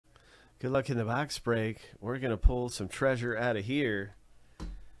Good luck in the box break. We're going to pull some treasure out of here.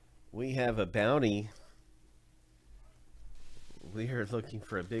 We have a bounty. We are looking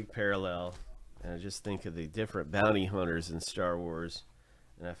for a big parallel. And I just think of the different bounty hunters in Star Wars.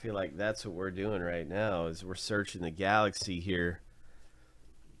 And I feel like that's what we're doing right now is we're searching the galaxy here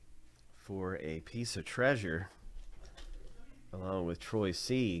for a piece of treasure along with Troy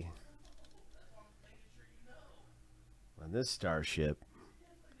C on this starship.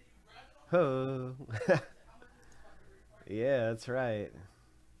 Oh, yeah, that's right.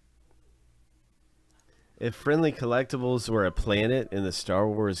 If Friendly Collectibles were a planet in the Star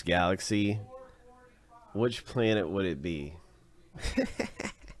Wars galaxy, which planet would it be?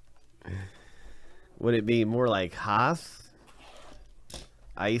 Would it be more like Hoth?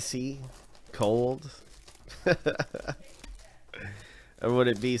 Icy? Cold? Or would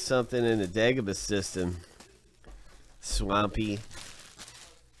it be something in the Dagobah system? Swampy?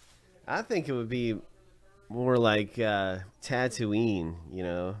 I think it would be more like Tatooine, you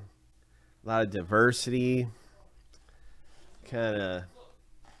know. A lot of diversity. Kind of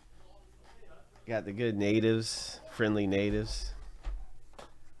got the good natives, friendly natives.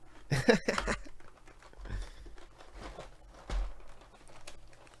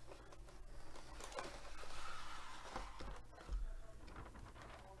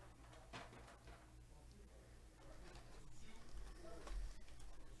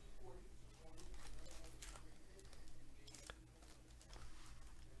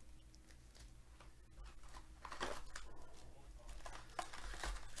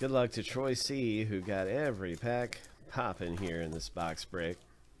 Good luck to Troy C, who got every pack popping here in this box break.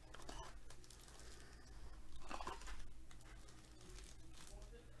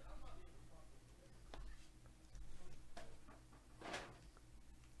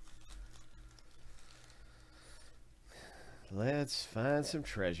 Let's find some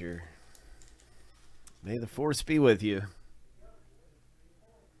treasure. May the force be with you.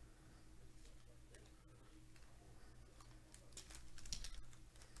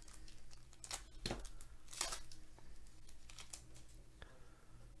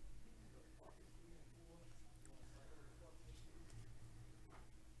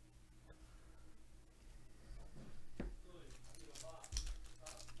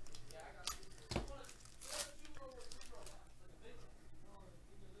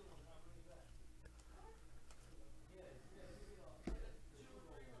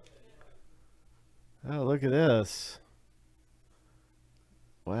 Oh, look at this.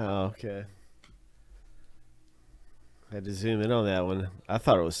 Wow, okay. I had to zoom in on that one. I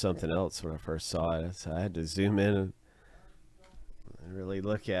thought it was something else when I first saw it, so I had to zoom in and really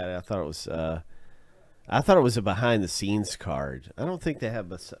look at it. I thought it was a behind the scenes card. I don't think they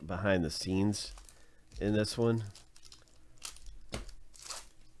have behind the scenes in this one.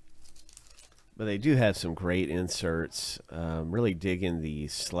 But they do have some great inserts. Really digging the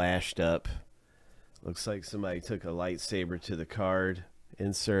slashed up. Looks like somebody took a lightsaber to the card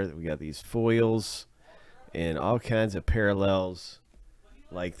insert. We got these foils and all kinds of parallels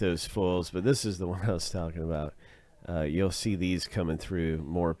like those foils. But this is the one I was talking about. You'll see these coming through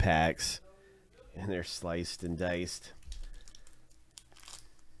more packs. And they're sliced and diced.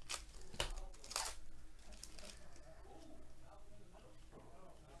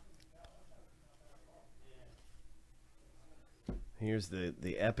 Here's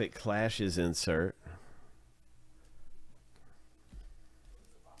the Epic Clashes insert.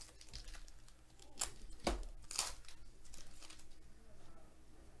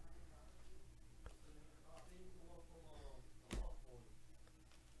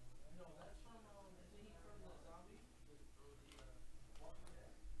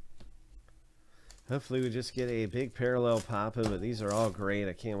 Hopefully we just get a big parallel popping, but these are all great.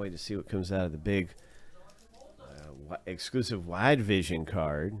 I can't wait to see what comes out of the big exclusive wide vision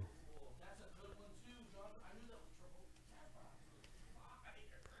card.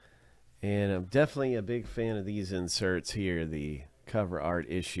 And I'm definitely a big fan of these inserts here, the cover art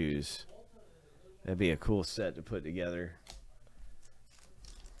issues. That'd be a cool set to put together.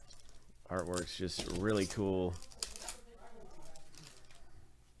 Artwork's just really cool.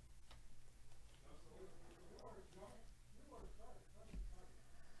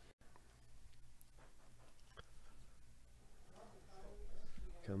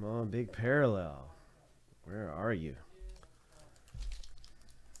 Come on, big parallel. Where are you?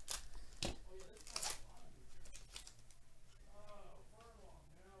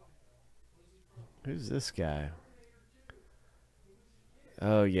 Who's this guy?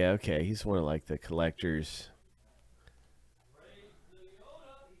 Oh, yeah, okay. He's one of like the collectors.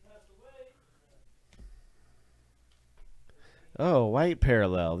 Oh, white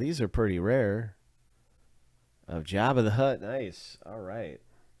parallel. These are pretty rare. Of Jabba the Hutt. Nice. All right.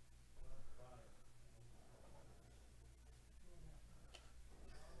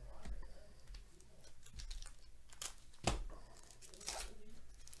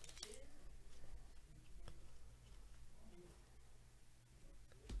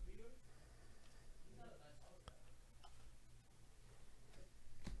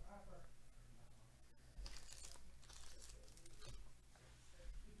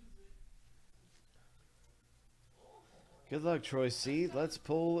 Good luck, Troy C. Let's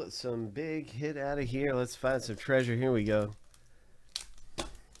pull some big hit out of here. Let's find some treasure. Here we go.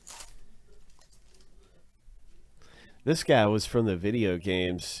 This guy was from the video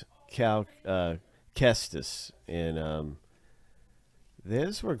games, Kestis, and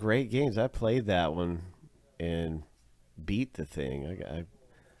those were great games. I played that one and beat the thing. I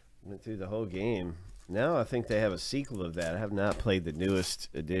went through the whole game. Now I think they have a sequel of that. I have not played the newest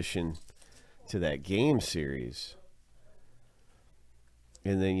addition to that game series.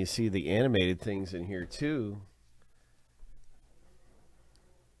 And then you see the animated things in here too.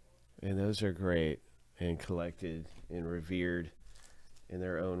 And those are great and collected and revered in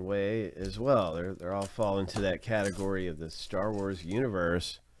their own way as well. They're all fall into that category of the Star Wars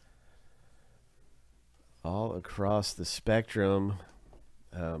universe. All across the spectrum.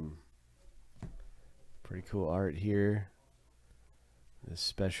 Pretty cool art here. This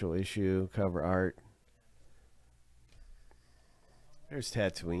special issue cover art. There's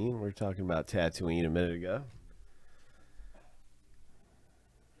Tatooine. We were talking about Tatooine a minute ago.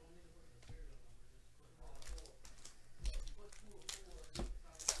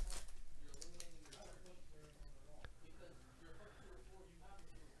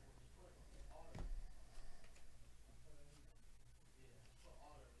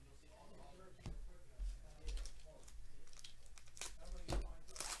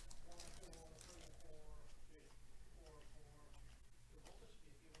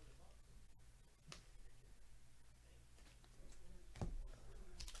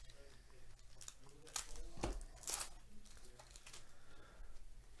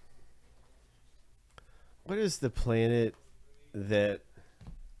 What is the planet that...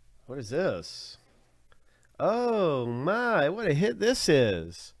 What is this? Oh my, what a hit this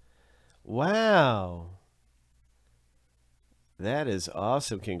is. Wow. That is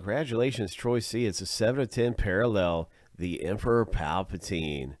awesome. Congratulations, Troy C. It's a 7 of 10 parallel. The Emperor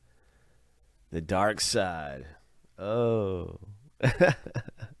Palpatine. The dark side. Oh.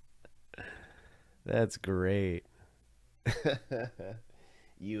 That's great.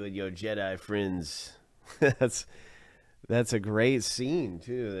 You and your Jedi friends. That's a great scene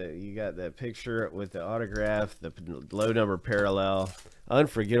too. That you got that picture with the autograph, the low number parallel,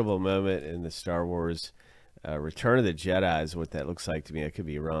 unforgettable moment in the Star Wars Return of the Jedi is what that looks like to me. I could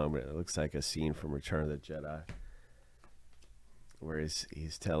be wrong, but it looks like a scene from Return of the Jedi, where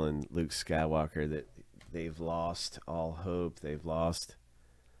he's telling Luke Skywalker that they've lost all hope, they've lost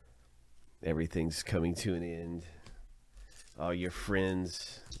everything's coming to an end. All your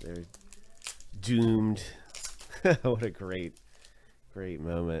friends, they're doomed. What a great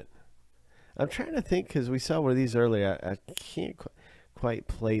moment. I'm trying to think, because we saw one of these earlier. I can't quite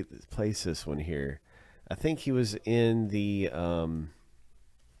place this one here. I think he was in the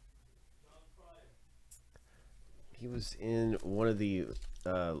he was in one of the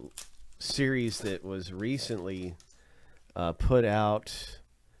series that was recently put out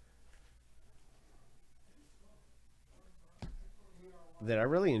that I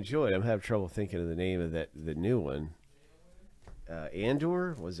really enjoyed. I'm having trouble thinking of the name of the new one.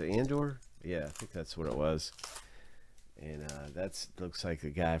 Andor? Was it Andor? Yeah, I think that's what it was. And that's looks like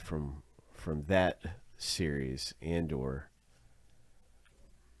the guy from that series, Andor.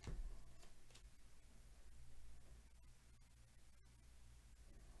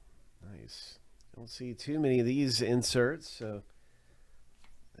 Nice. Don't see too many of these inserts, so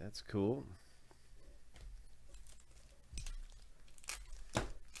that's cool.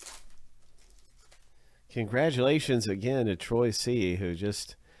 Congratulations again to Troy C., who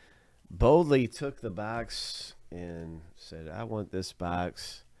just boldly took the box and said, I want this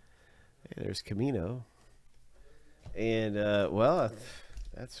box. Hey, there's Camino. And, well,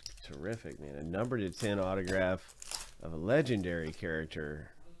 that's terrific, man. A number to 10 autograph of a legendary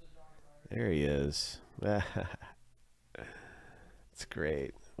character. There he is. It's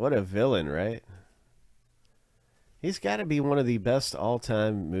great. What a villain, right? He's got to be one of the best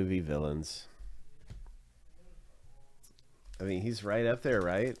all-time movie villains. I mean, he's right up there,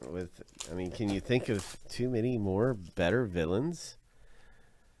 right? I mean, can you think of too many more better villains?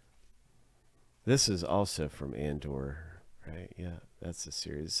 This is also from Andor. right? Yeah, that's the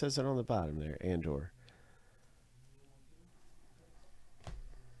series. It says it on the bottom there, Andor.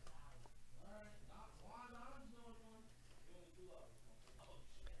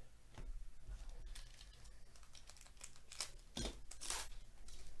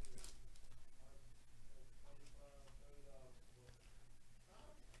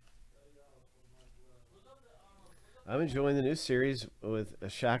 I'm enjoying the new series with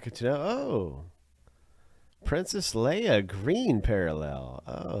Ashaka to know. Oh, Princess Leia green parallel.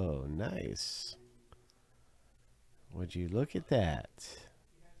 Oh, nice. Would you look at that?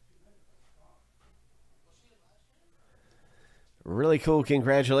 Really cool.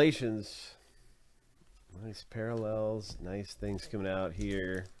 Congratulations. Nice parallels. Nice things coming out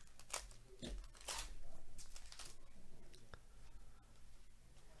here.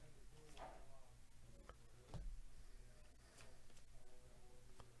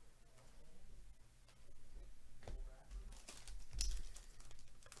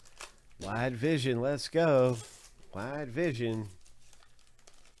 Wide vision. Let's go. Wide vision.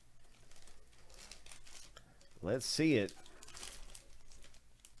 Let's see it.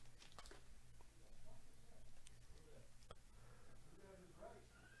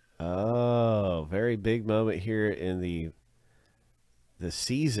 Oh, very big moment here in the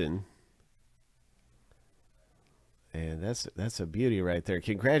season. And that's a beauty right there.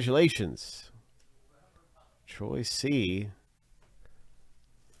 Congratulations, Troy C.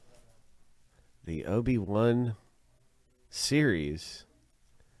 The Obi-Wan series,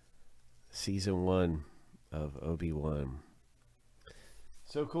 season 1 of Obi-Wan.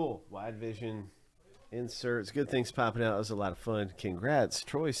 So cool. Wide vision inserts. Good things popping out. It was a lot of fun. Congrats,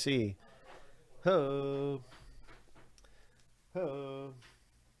 Troy C. Ho. Ho.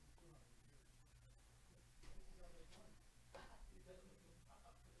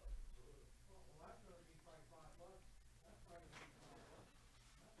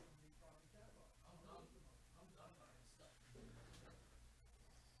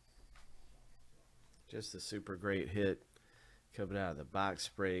 Just a super great hit coming out of the box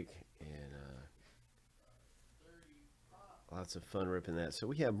break, and lots of fun ripping that. So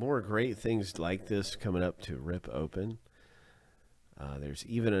we have more great things like this coming up to rip open. There's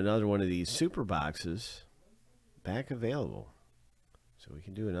even another one of these super boxes back available. So we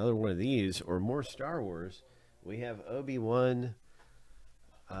can do another one of these or more Star Wars. We have Obi-Wan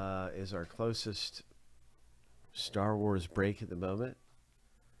is our closest Star Wars break at the moment.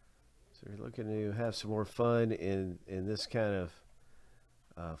 So we're looking to have some more fun in this kind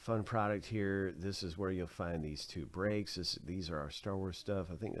of fun product here. This is where you'll find these two breaks. These are our Star Wars stuff.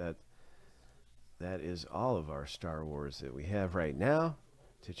 I think that is all of our Star Wars that we have right now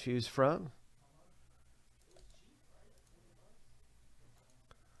to choose from.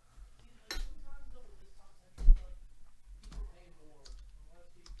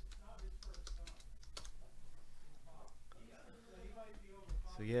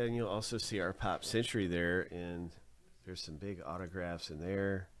 So yeah, and you'll also see our Pop Century there, and there's some big autographs in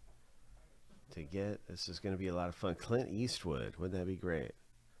there to get. This is going to be a lot of fun. Clint Eastwood, wouldn't that be great?